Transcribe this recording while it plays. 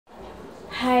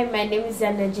Hi, my name is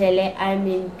Zanajele. I'm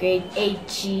in grade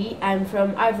 8G. I'm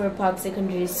from Ivory Park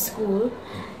Secondary School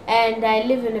and I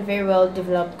live in a very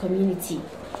well-developed community.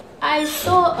 I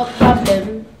saw a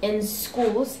problem in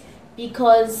schools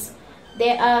because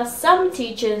there are some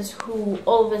teachers who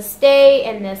overstay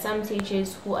and there are some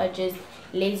teachers who are just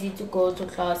lazy to go to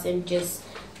class and just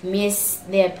miss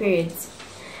their periods.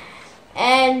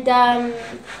 And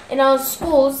in our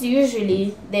schools,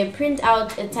 usually they print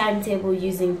out a timetable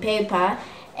using paper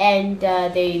and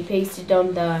they paste it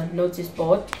on the notice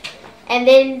board. And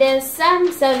then there's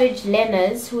some savage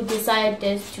learners who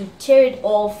decided to tear it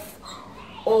off,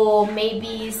 or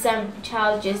maybe some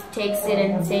child just takes it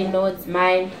and say, no, it's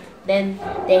mine. Then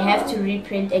they have to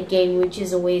reprint again, which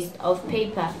is a waste of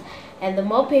paper. And the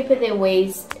more paper they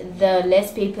waste, the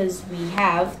less papers we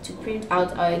have to print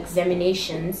out our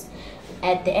examinations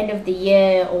at the end of the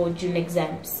year or June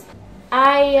exams.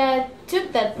 I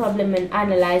took that problem and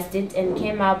analyzed it and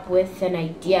came up with an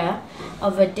idea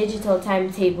of a digital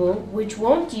timetable which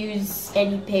won't use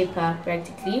any paper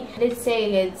practically. Let's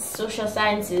say it's social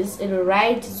sciences, it'll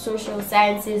write social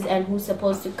sciences and who's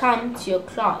supposed to come to your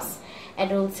class,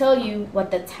 and it'll tell you what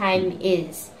the time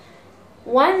is.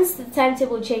 Once the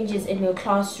timetable changes in your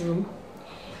classroom,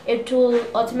 it will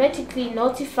automatically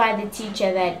notify the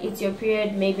teacher that it's your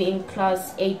period, maybe in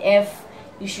class 8F,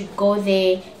 you should go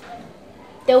there.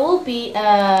 There will be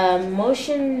a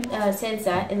motion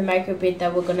sensor in the microbit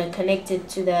that we're going to connect it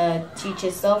to the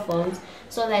teacher's cell phones,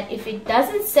 so that if it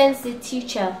doesn't sense the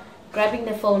teacher grabbing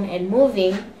the phone and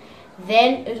moving,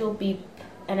 then it will beep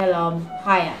an alarm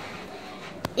higher.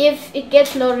 If it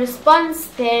gets no response,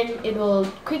 then it will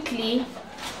quickly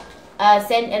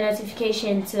send a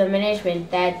notification to the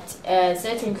management that a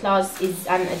certain class is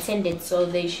unattended, so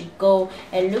they should go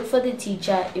and look for the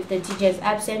teacher. If the teacher is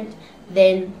absent,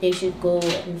 then they should go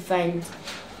and find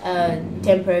a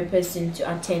temporary person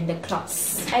to attend the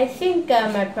class. I think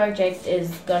my project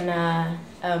is gonna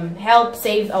help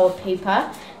save our paper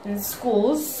in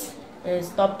schools,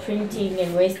 stop printing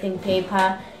and wasting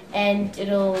paper, and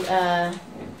it'll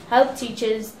help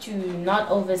teachers to not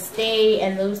overstay,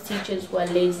 and those teachers who are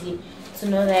lazy to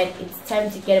know that it's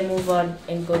time to get a move on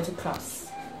and go to class.